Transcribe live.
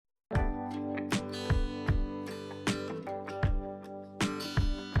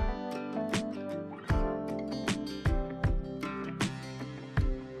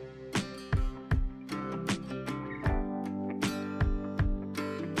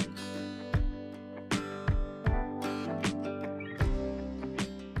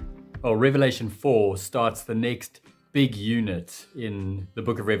Well, Revelation 4 starts the next big unit in the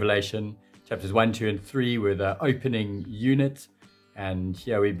book of Revelation. Chapters 1, 2, and 3 were the opening unit. And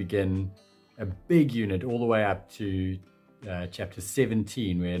here we begin a big unit all the way up to chapter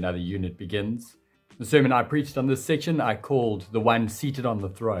 17, where another unit begins. The sermon I preached on this section, I called The One Seated on the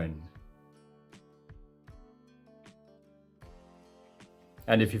Throne.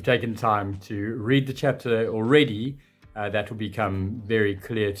 And if you've taken time to read the chapter already, that will become very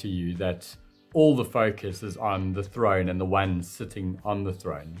clear to you that all the focus is on the throne and the one sitting on the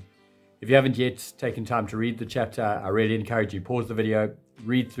throne. If you haven't yet taken time to read the chapter, I really encourage you, pause the video,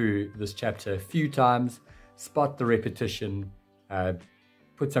 read through this chapter a few times, spot the repetition,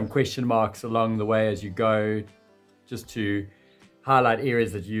 put some question marks along the way as you go, just to highlight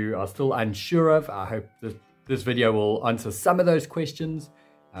areas that you are still unsure of. I hope that this video will answer some of those questions,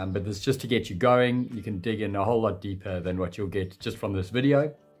 but this is just to get you going. You can dig in a whole lot deeper than what you'll get just from this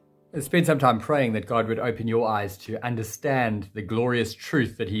video. Spend some time praying that God would open your eyes to understand the glorious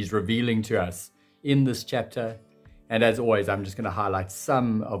truth that He's revealing to us in this chapter. And as always, I'm just going to highlight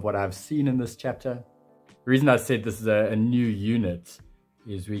some of what I've seen in this chapter. The reason I said this is a new unit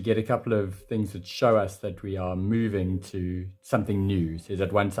is we get a couple of things that show us that we are moving to something new. It says,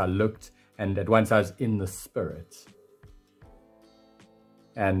 at once I looked, and at once I was in the Spirit.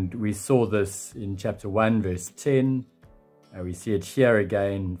 And we saw this in chapter 1, verse 10. We see it here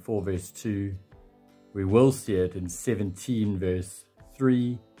again, 4 verse 2. We will see it in 17 verse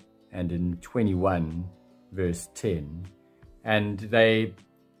 3 and in 21 verse 10. And they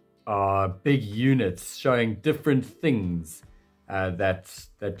are big units showing different things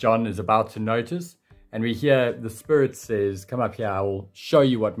that John is about to notice. And we hear the Spirit says, come up here, I will show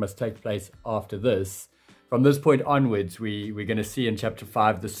you what must take place after this. From this point onwards, we're going to see in chapter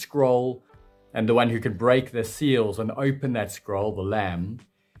 5 the scroll, and the one who can break the seals and open that scroll, the Lamb.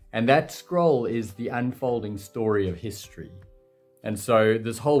 And that scroll is the unfolding story of history. And so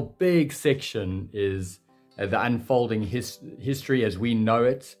this whole big section is the unfolding history as we know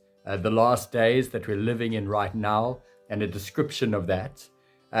it, the last days that we're living in right now, and a description of that.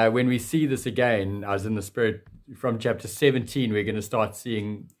 When we see this again, as in the Spirit, from chapter 17, we're going to start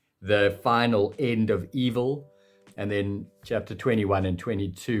seeing the final end of evil. And then chapter 21 and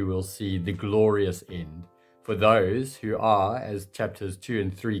 22, we'll see the glorious end for those who are, as chapters 2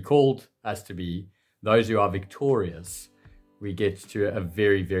 and 3 called us to be, those who are victorious. We get to a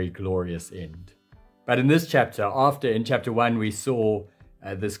very, very glorious end. But in this chapter, in chapter 1, we saw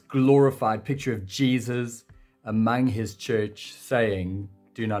this glorified picture of Jesus among His church saying,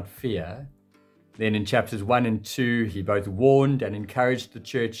 do not fear. Then in chapters 1 and 2, He both warned and encouraged the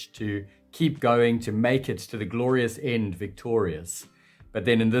church to keep going, to make it to the glorious end victorious. But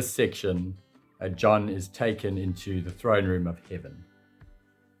then in this section, John is taken into the throne room of heaven.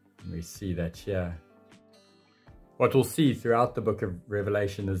 And we see that here. What we'll see throughout the book of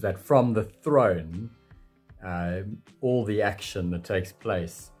Revelation is that from the throne, all the action that takes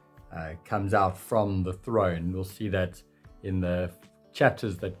place comes out from the throne. We'll see that in the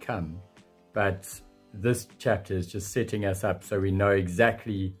chapters that come. But this chapter is just setting us up so we know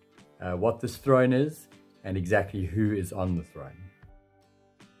exactly what this throne is and exactly who is on the throne.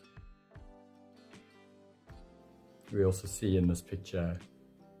 We also see in this picture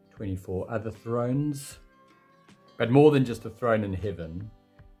 24 other thrones. But more than just a throne in heaven,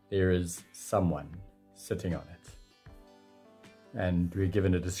 there is someone sitting on it. And we're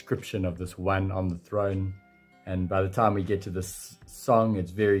given a description of this one on the throne. And by the time we get to this song,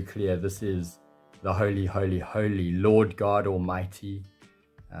 it's very clear this is the Holy, Holy, Holy Lord God Almighty,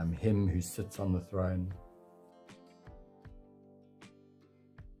 Him who sits on the throne.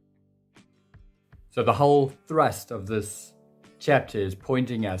 So the whole thrust of this chapter is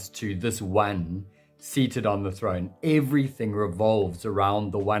pointing us to this one seated on the throne. Everything revolves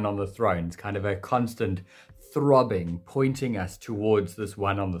around the one on the throne. It's kind of a constant throbbing, pointing us towards this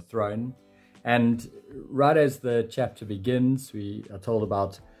one on the throne. And right as the chapter begins, we are told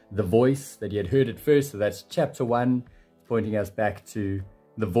about the voice that he had heard at first. So that's chapter 1, pointing us back to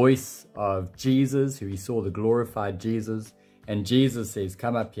the voice of Jesus, who he saw, the glorified Jesus. And Jesus says,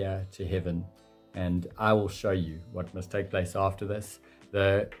 come up here to heaven and I will show you what must take place after this.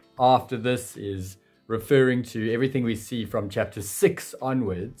 The after this is referring to everything we see from chapter 6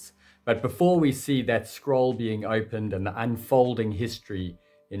 onwards. But before we see that scroll being opened and the unfolding history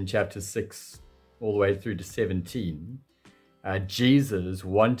in chapter 6 all the way through to 17, Jesus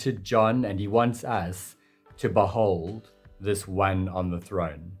wanted John, and he wants us, to behold this one on the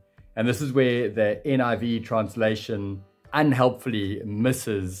throne. And this is where the NIV translation unhelpfully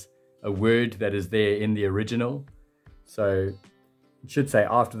misses a word that is there in the original. So It should say,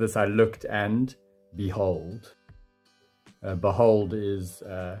 after this I looked and behold. Behold is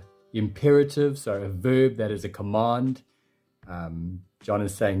imperative, so a verb that is a command. John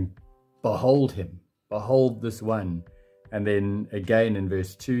is saying, behold him, behold this one. And then again in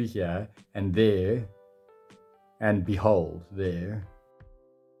verse 2 here, and there, and behold, there.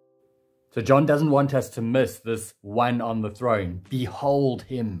 So John doesn't want us to miss this one on the throne. Behold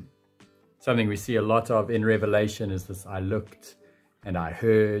him. Something we see a lot of in Revelation is this, I looked and I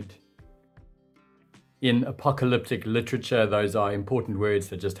heard. In apocalyptic literature, those are important words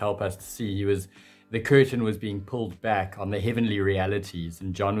that just help us to see. The curtain was being pulled back on the heavenly realities,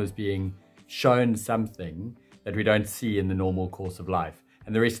 and John was being shown something that we don't see in the normal course of life.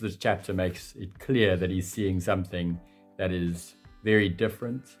 And the rest of this chapter makes it clear that he's seeing something that is very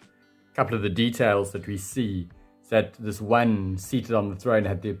different. A couple of the details that we see is that this one seated on the throne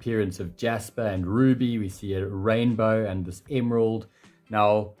had the appearance of jasper and ruby. We see a rainbow and this emerald.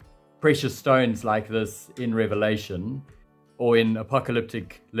 Now, precious stones like this in Revelation or in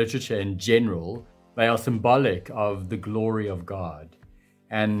apocalyptic literature in general, they are symbolic of the glory of God.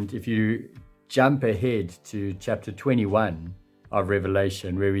 And if you jump ahead to chapter 21 of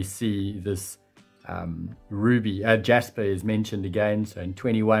Revelation, where we see this jasper is mentioned again. So in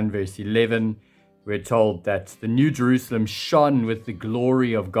 21 verse 11, we're told that the New Jerusalem shone with the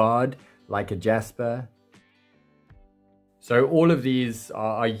glory of God like a jasper. So all of these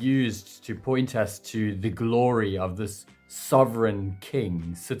are used to point us to the glory of this sovereign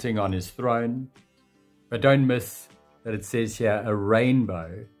king sitting on his throne. But don't miss that it says here a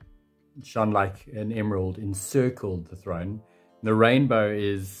rainbow shone like an emerald encircled the throne. The rainbow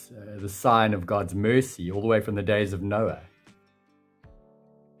is the sign of God's mercy all the way from the days of Noah.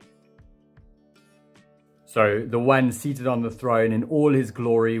 So the one seated on the throne in all his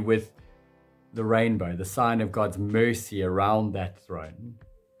glory with the rainbow, the sign of God's mercy around that throne.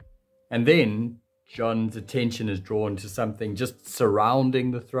 And then John's attention is drawn to something just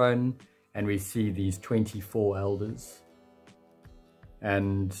surrounding the throne, and we see these 24 elders.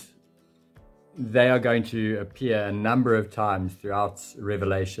 And they are going to appear a number of times throughout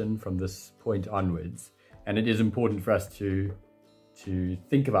Revelation from this point onwards. And it is important for us to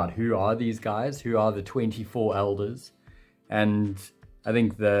think about who are these guys, who are the 24 elders. And I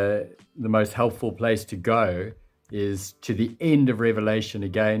think the most helpful place to go is to the end of Revelation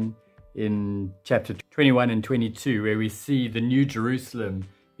again in chapter 21 and 22, where we see the New Jerusalem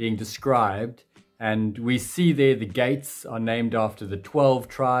being described. And we see there the gates are named after the 12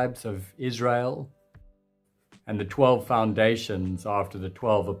 tribes of Israel, and the 12 foundations after the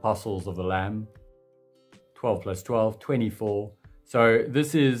 12 apostles of the Lamb. 12 plus 12, 24. So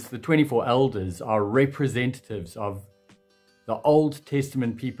this is the 24 elders are representatives of the Old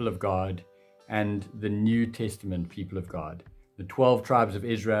Testament people of God and the New Testament people of God. The 12 tribes of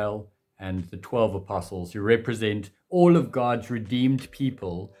Israel and the 12 apostles who represent all of God's redeemed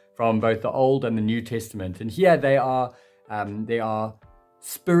people from both the Old and the New Testament. And here they are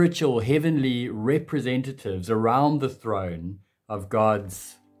spiritual, heavenly representatives around the throne of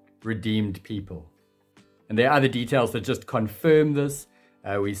God's redeemed people. And there are other details that just confirm this.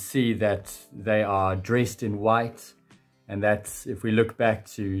 We see that they are dressed in white. And that's, if we look back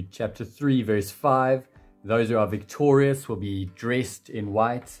to chapter 3, verse 5, those who are victorious will be dressed in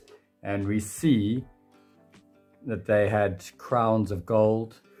white. And we see that they had crowns of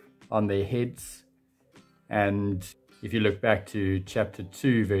gold on their heads. And if you look back to chapter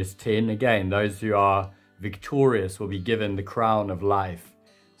 2, verse 10, again, those who are victorious will be given the crown of life.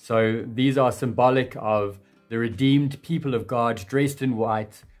 So these are symbolic of the redeemed people of God dressed in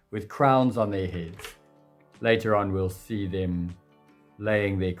white with crowns on their heads. Later on, we'll see them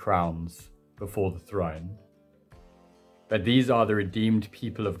laying their crowns before the throne. But these are the redeemed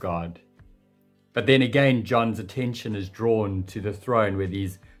people of God. But then again, John's attention is drawn to the throne where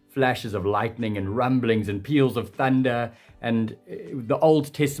these flashes of lightning and rumblings and peals of thunder, and the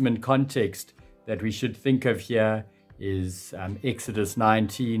Old Testament context that we should think of here is Exodus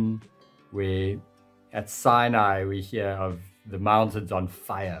 19, where at Sinai we hear of the mountains on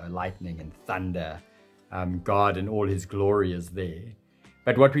fire, lightning and thunder. God in all his glory is there.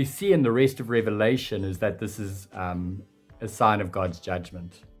 But what we see in the rest of Revelation is that this is a sign of God's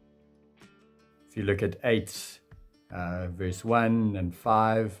judgment. If you look at 8, verse 1 and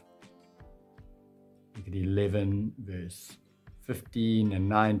 5, look at 11, verse 15 and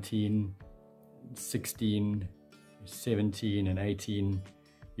 19, 16, 17 and 18,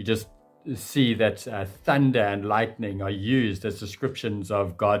 you just see that thunder and lightning are used as descriptions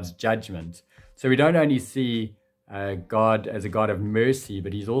of God's judgment. So we don't only see God as a God of mercy,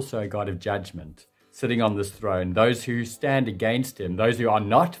 but he's also a God of judgment. sitting on this throne. Those who stand against him, those who are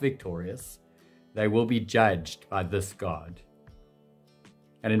not victorious, they will be judged by this God.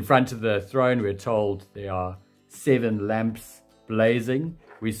 And in front of the throne, we're told there are 7 lamps blazing.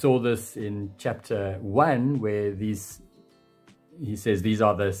 We saw this in chapter 1, where he says these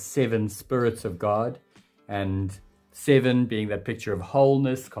are the 7 spirits of God, and 7 being that picture of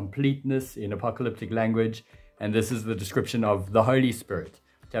wholeness, completeness in apocalyptic language. And this is the description of the Holy Spirit.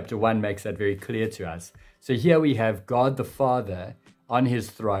 Chapter 1 makes that very clear to us. So here we have God the Father on his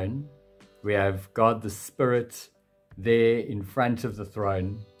throne. We have God the Spirit there in front of the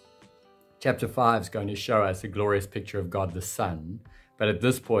throne. Chapter 5 is going to show us a glorious picture of God the Son. But at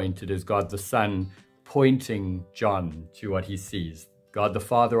this point, it is God the Son pointing John to what he sees. God the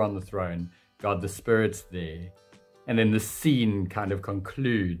Father on the throne, God the Spirit's there. And then the scene kind of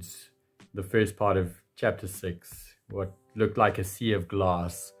concludes the first part of chapter 6, what looked like a sea of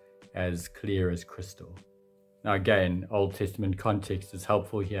glass as clear as crystal. Now again, Old Testament context is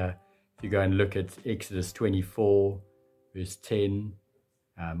helpful here. If you go and look at Exodus 24, verse 10,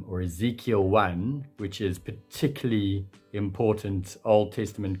 or Ezekiel 1, which is particularly important Old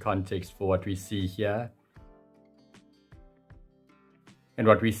Testament context for what we see here. And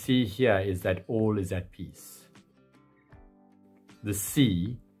what we see here is that all is at peace. The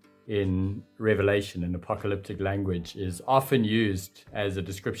sea in Revelation, in apocalyptic language, is often used as a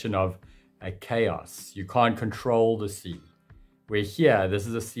description of a chaos. You can't control the sea. Where here, this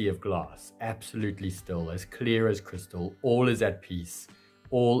is a sea of glass, absolutely still, as clear as crystal. All is at peace.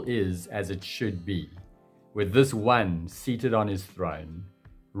 All is as it should be, with this one seated on his throne,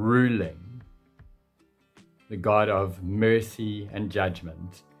 ruling, the God of mercy and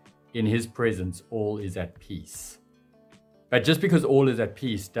judgment. In his presence, all is at peace. But just because all is at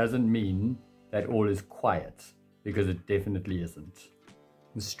peace doesn't mean that all is quiet, because it definitely isn't.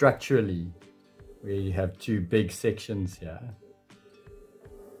 And structurally, we have 2 big sections here.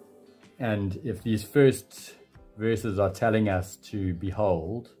 And if these first verses are telling us to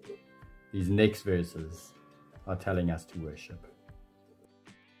behold, these next verses are telling us to worship.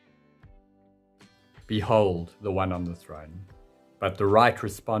 Behold the one on the throne. But the right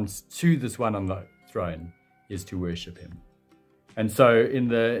response to this one on the throne is to worship him. And so in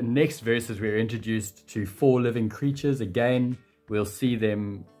the next verses, we're introduced to 4 living creatures. Again, we'll see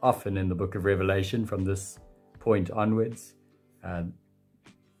them often in the book of Revelation from this point onwards.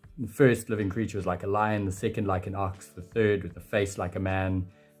 The first living creature was like a lion, the second like an ox, the third with a face like a man,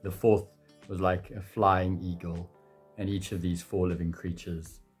 the fourth was like a flying eagle. And each of these 4 living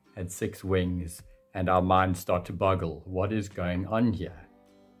creatures had 6 wings, and our minds start to boggle. What is going on here?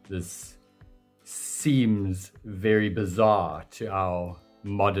 This seems very bizarre to our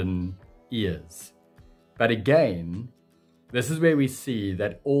modern ears. But again, this is where we see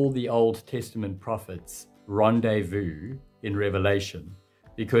that all the Old Testament prophets rendezvous in Revelation,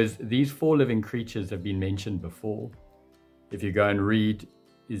 because these 4 living creatures have been mentioned before. If you go and read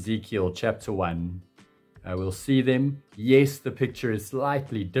Ezekiel chapter 1, we'll see them. Yes, the picture is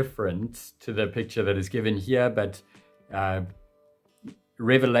slightly different to the picture that is given here, but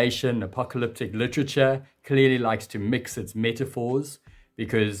Revelation, apocalyptic literature, clearly likes to mix its metaphors,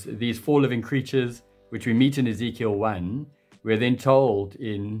 because these 4 living creatures, which we meet in Ezekiel 1, we're then told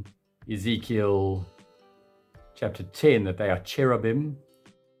in Ezekiel chapter 10 that they are cherubim.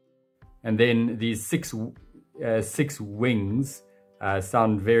 And then these 6 wings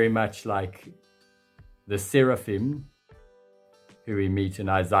sound very much like the seraphim who we meet in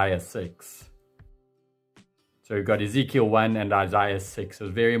Isaiah 6. So we've got Ezekiel 1 and Isaiah 6. So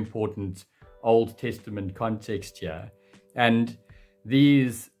it's very important Old Testament context here. And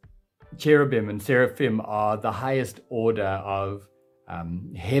these cherubim and seraphim are the highest order of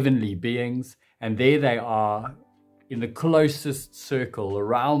heavenly beings. And there they are in the closest circle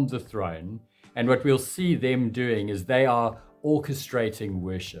around the throne. And what we'll see them doing is they are orchestrating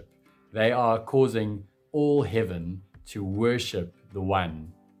worship. They are causing all heaven to worship the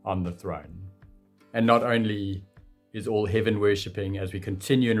one on the throne. And not only is all heaven worshipping, as we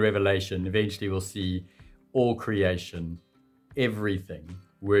continue in Revelation, eventually we'll see all creation, everything,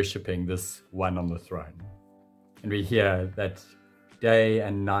 worshipping this one on the throne. And we hear that day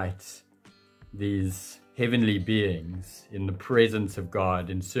and night, these heavenly beings in the presence of God,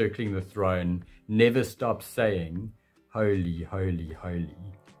 encircling the throne, never stop saying, "Holy, holy, holy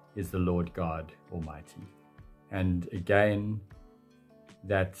is the Lord God Almighty." And again,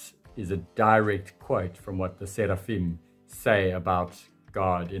 that is a direct quote from what the seraphim say about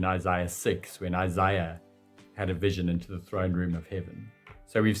God in Isaiah 6, when Isaiah had a vision into the throne room of heaven.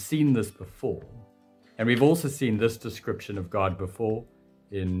 So we've seen this before. And we've also seen this description of God before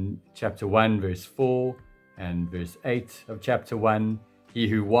in chapter 1, verse 4 and verse 8 of chapter 1. He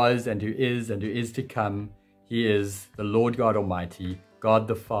who was and who is to come, he is the Lord God Almighty, God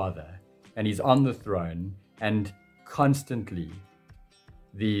the Father, and he's on the throne, and constantly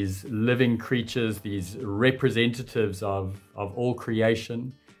these living creatures, these representatives of all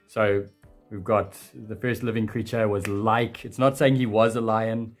creation. So we've got the first living creature was like, it's not saying he was a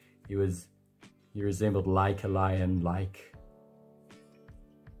lion, he resembled like a lion, like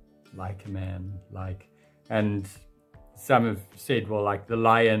a man, and some have said, well, like the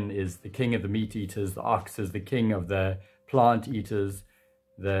lion is the king of the meat eaters, the ox is the king of the plant eaters,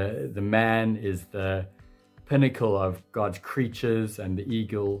 the man is the pinnacle of God's creatures, and the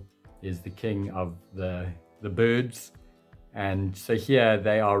eagle is the king of the birds. And so here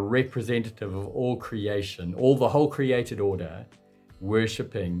they are representative of all creation, the whole created order,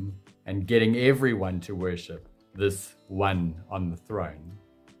 worshipping and getting everyone to worship this one on the throne.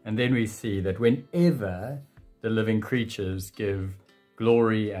 And then we see that whenever the living creatures give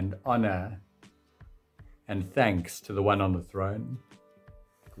glory and honor and thanks to the one on the throne,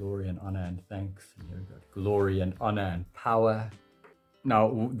 glory and honor and thanks, and here we go, glory and honor and power. Now,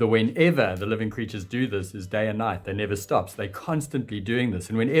 whenever the living creatures do this is day and night. They never stops. They're constantly doing this.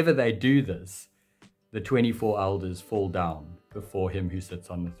 And whenever they do this, the 24 elders fall down before him who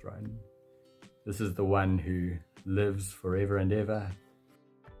sits on the throne. This is the one who lives forever and ever,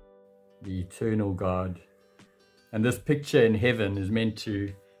 the eternal God. And this picture in heaven is meant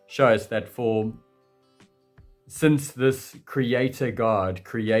to show us that since this creator God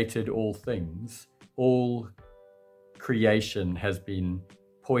created all things, all creation has been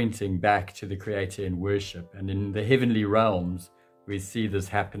pointing back to the creator in worship. And in the heavenly realms, we see this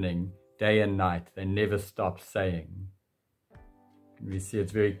happening day and night. They never stop saying. We see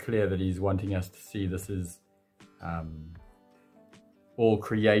it's very clear that he's wanting us to see this is all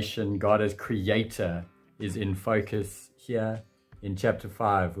creation. God as creator is in focus here. In chapter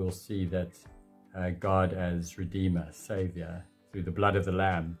 5, we'll see that God as Redeemer, Savior, through the blood of the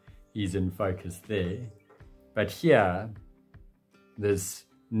Lamb, he's in focus there. But here, this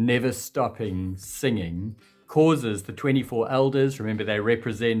never-stopping singing causes the 24 elders, remember they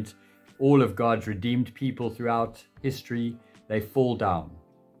represent all of God's redeemed people throughout history, they fall down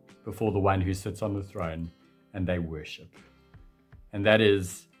before the one who sits on the throne and they worship. And that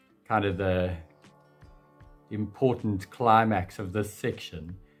is kind of the important climax of this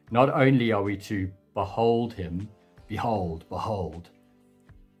section. Not only are we to behold him, behold,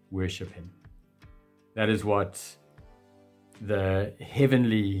 worship him. That is what the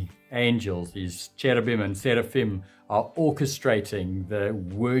heavenly angels, these cherubim and seraphim, are orchestrating the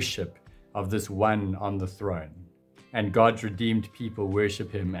worship of this one on the throne. And God's redeemed people worship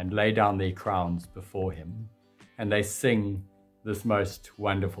him and lay down their crowns before him. And they sing this most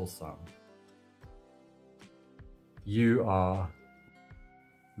wonderful song. You are,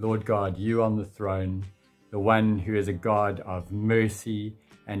 Lord God, you on the throne, the one who is a God of mercy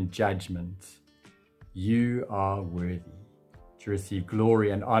and judgment. You are worthy to receive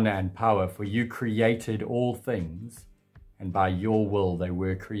glory and honor and power, for you created all things, and by your will they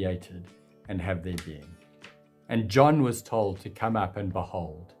were created and have their being. And John was told to come up and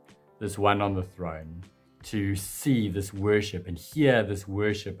behold this one on the throne, to see this worship and hear this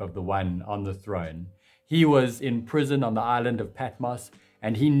worship of the one on the throne. He was in prison on the island of Patmos,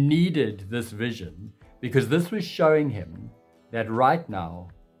 and he needed this vision because this was showing him that right now,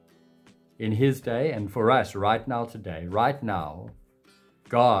 in his day, and for us right now today, right now,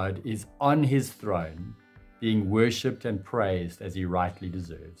 God is on his throne, being worshipped and praised as he rightly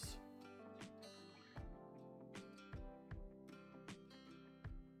deserves.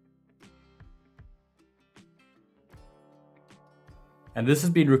 And this has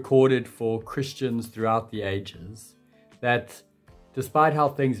been recorded for Christians throughout the ages, that despite how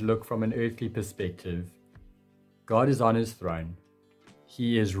things look from an earthly perspective, God is on his throne.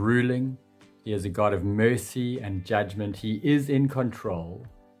 He is ruling. He is a God of mercy and judgment. He is in control.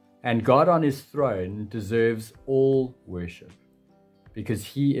 And God on his throne deserves all worship because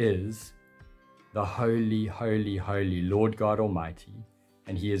he is the holy, holy, holy Lord God Almighty.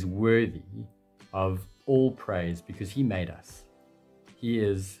 And he is worthy of all praise because he made us. He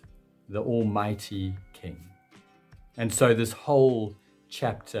is the Almighty King. And so this whole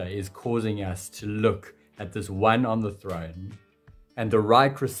chapter is causing us to look at this one on the throne. And the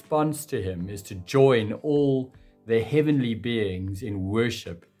right response to him is to join all the heavenly beings in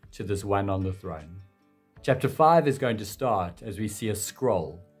worship to this one on the throne. Chapter 5 is going to start as we see a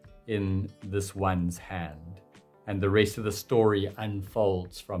scroll in this one's hand. And the rest of the story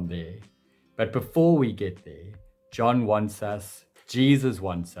unfolds from there. But before we get there, John wants us Jesus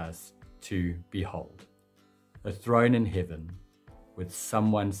wants us to behold a throne in heaven with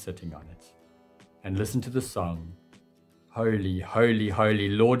someone sitting on it. And listen to the song, Holy, holy, holy,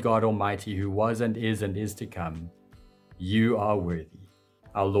 Lord God Almighty, who was and is to come. You are worthy,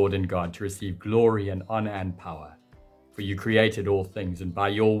 our Lord and God, to receive glory and honor and power. For you created all things, and by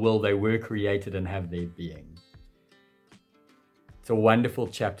your will they were created and have their being. It's a wonderful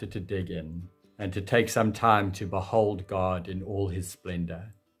chapter to dig in and to take some time to behold God in all his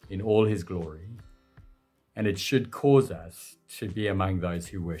splendor, in all his glory. And it should cause us to be among those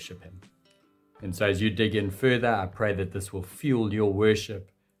who worship him. And so as you dig in further, I pray that this will fuel your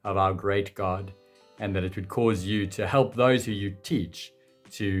worship of our great God, and that it would cause you to help those who you teach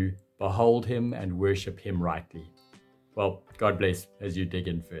to behold him and worship him rightly. Well, God bless as you dig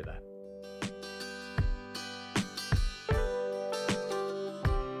in further.